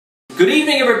Good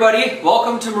evening, everybody.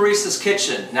 Welcome to Maurice's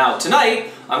Kitchen. Now tonight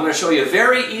I'm going to show you a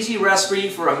very easy recipe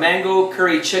for a mango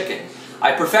curry chicken.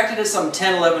 I perfected it some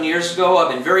 10-11 years ago.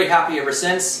 I've been very happy ever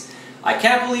since. I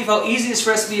can't believe how easy this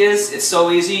recipe is. It's so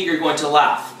easy you're going to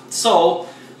laugh. So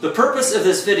the purpose of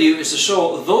this video is to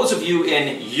show those of you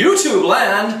in YouTube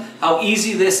land how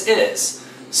easy this is.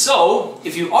 So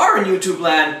if you are in YouTube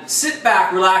land, sit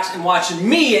back, relax, and watch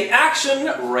me in action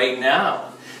right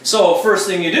now. So first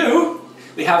thing you do,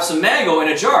 we have some mango in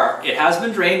a jar. It has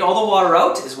been drained, all the water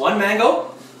out. Is one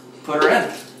mango. Put her in.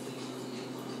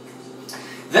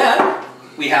 Then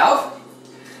we have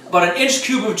about an inch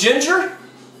cube of ginger.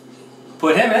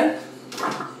 Put him in.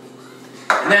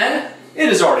 And then it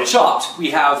is already chopped.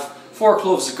 We have 4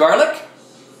 cloves of garlic.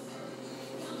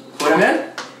 Put him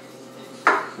in.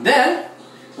 Then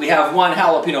we have 1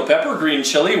 jalapeno pepper, green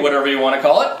chili, whatever you want to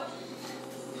call it.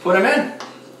 Put him in.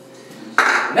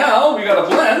 Now we got to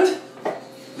blend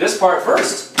this part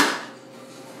first.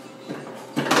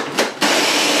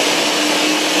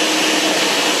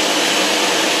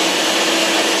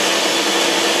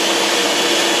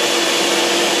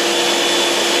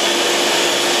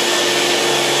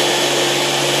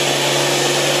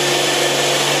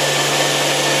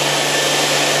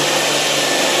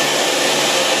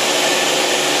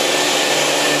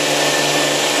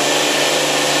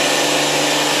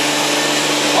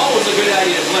 Always a good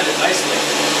idea to blend it nicely.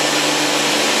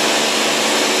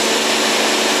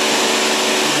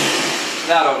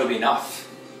 That ought to be enough.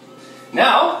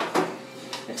 Now,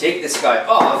 I take this guy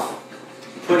off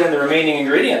and put in the remaining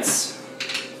ingredients.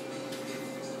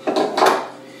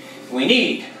 We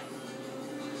need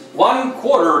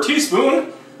 1/4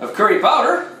 teaspoon of curry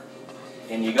powder.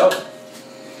 In you go.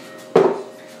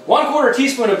 1/4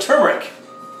 teaspoon of turmeric.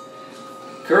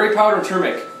 Curry powder and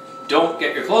turmeric. Don't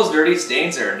get your clothes dirty,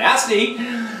 stains are nasty.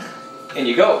 In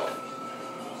you go.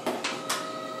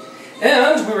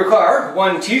 And we require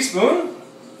 1 teaspoon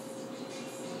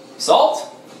salt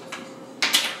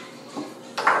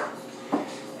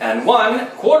and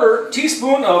 1/4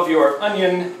 teaspoon of your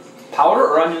onion powder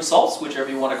or onion salts, whichever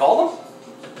you want to call them.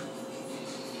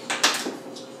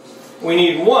 We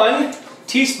need 1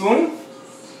 teaspoon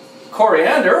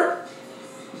coriander.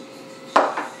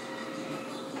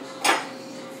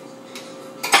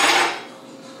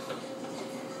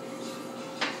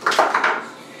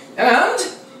 And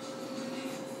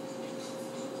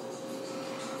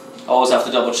always have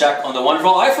to double check on the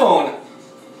wonderful iPhone.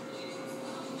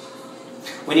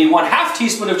 We need 1/2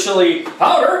 teaspoon of chili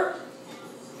powder.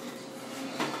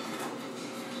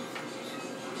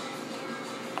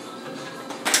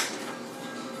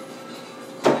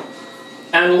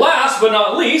 And last but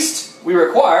not least, we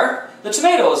require the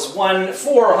tomatoes. 1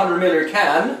 400 milliliter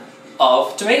can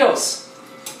of tomatoes.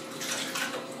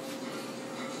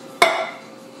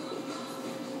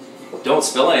 Don't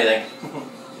spill anything.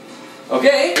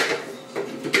 Okay,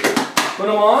 put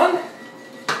them on, blend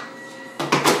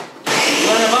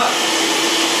them up.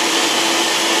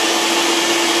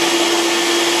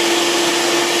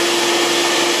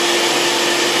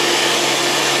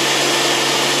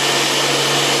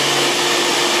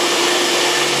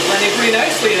 Blending pretty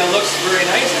nicely, and it looks very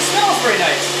nice, it smells very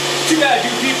nice. Too bad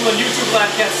you people in YouTube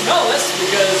land can't smell this,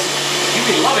 because you'd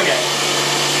be loving it.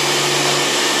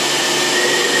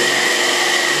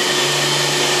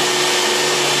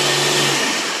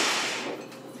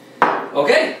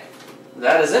 Okay,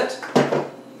 that is it.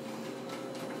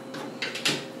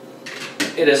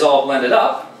 It is all blended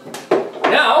up.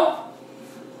 Now,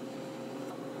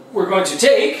 we're going to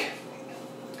take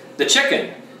the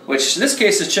chicken, which in this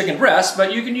case is chicken breast,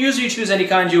 but you can usually choose any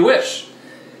kind you wish.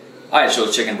 I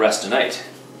chose chicken breast tonight.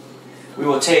 We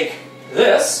will take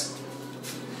this,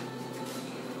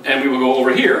 and we will go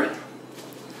over here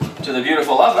to the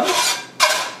beautiful oven.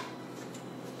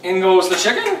 In goes the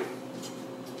chicken.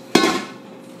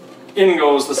 In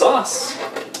goes the sauce.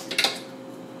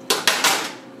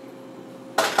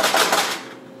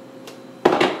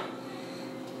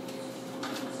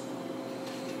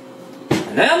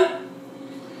 And then,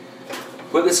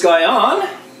 put this guy on.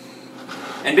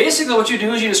 And basically what you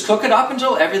do is you just cook it up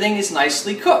until everything is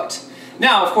nicely cooked.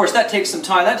 Now, of course, that takes some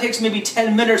time. That takes maybe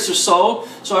 10 minutes or so,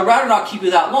 so I'd rather not keep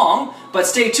you that long. But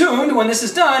stay tuned. When this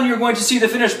is done, you're going to see the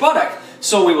finished product.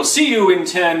 So we will see you in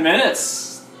 10 minutes.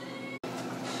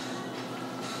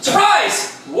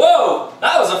 Surprise! Whoa!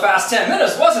 That was a fast 10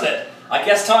 minutes, wasn't it? I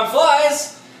guess time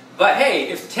flies. But hey,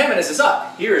 if 10 minutes is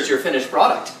up, here's your finished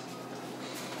product.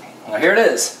 Well, here it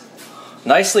is.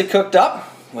 Nicely cooked up,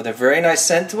 with a very nice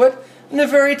scent to it, and a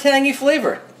very tangy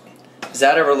flavor. Does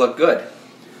that ever look good?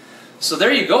 So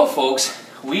there you go, folks.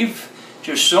 We've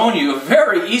just shown you a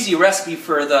very easy recipe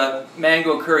for the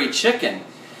mango curry chicken.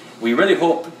 We really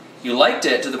hope you liked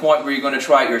it to the point where you're going to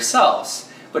try it yourselves.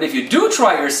 But if you do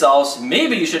try it yourselves,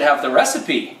 maybe you should have the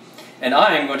recipe. And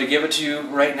I am going to give it to you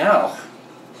right now.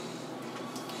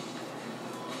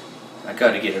 I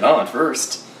got to get it on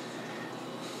first.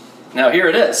 Now here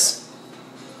it is.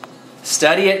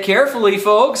 Study it carefully,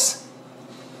 folks.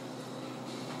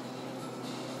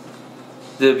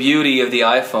 The beauty of the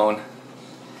iPhone.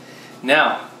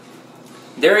 Now,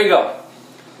 there you go.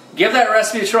 Give that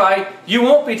recipe a try. You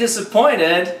won't be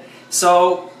disappointed.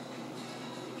 So,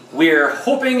 we're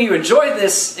hoping you enjoyed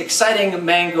this exciting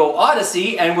mango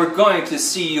odyssey, and we're going to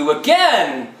see you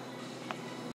again